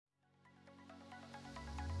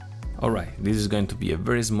Alright, this is going to be a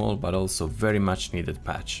very small but also very much needed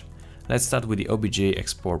patch. Let's start with the OBJ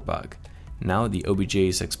export bug. Now the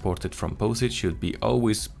OBJs exported from Poseit should be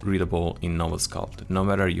always readable in Novel Sculpt, no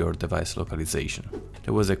matter your device localization.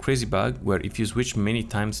 There was a crazy bug where if you switch many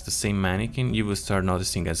times the same mannequin, you will start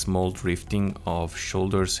noticing a small drifting of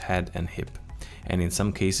shoulders, head and hip. And in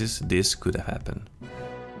some cases this could have happened.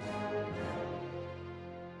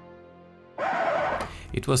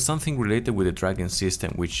 It was something related with the dragging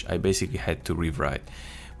system, which I basically had to rewrite.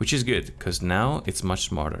 Which is good, because now it's much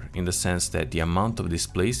smarter, in the sense that the amount of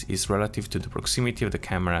displays is relative to the proximity of the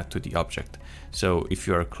camera to the object. So if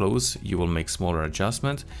you are close, you will make smaller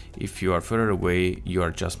adjustments. If you are further away, your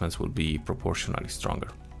adjustments will be proportionally stronger.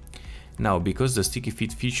 Now, because the sticky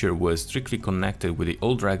feet feature was strictly connected with the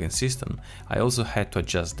old dragging system, I also had to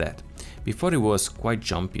adjust that. Before it was quite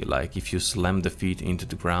jumpy, like if you slammed the feet into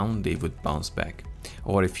the ground, they would bounce back.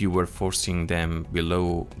 Or if you were forcing them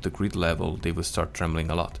below the grid level, they would start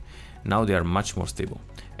trembling a lot. Now they are much more stable.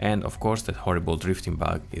 And of course that horrible drifting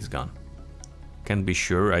bug is gone. Can't be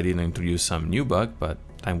sure I didn't introduce some new bug, but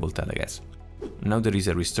time will tell, I guess. Now there is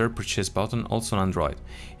a restore purchase button also on Android.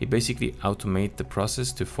 It basically automates the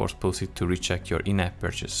process to force Poseit to recheck your in-app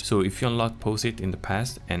purchase. So if you unlocked Poseit in the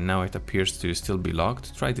past and now it appears to still be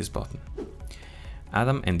locked, try this button.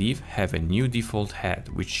 Adam and Eve have a new default head,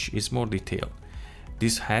 which is more detailed.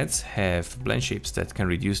 These heads have blend shapes that can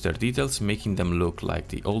reduce their details, making them look like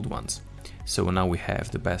the old ones. So now we have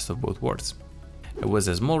the best of both worlds. There was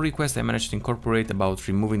a small request I managed to incorporate about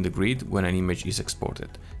removing the grid when an image is exported.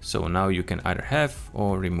 So now you can either have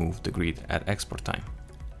or remove the grid at export time.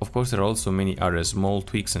 Of course, there are also many other small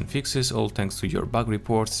tweaks and fixes, all thanks to your bug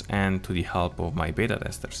reports and to the help of my beta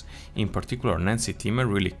testers. In particular, Nancy Timmer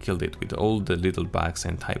really killed it with all the little bugs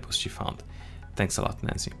and typos she found. Thanks a lot,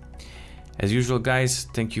 Nancy. As usual, guys,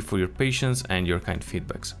 thank you for your patience and your kind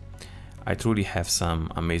feedbacks. I truly have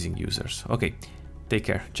some amazing users. Okay, take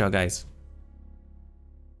care. Ciao, guys.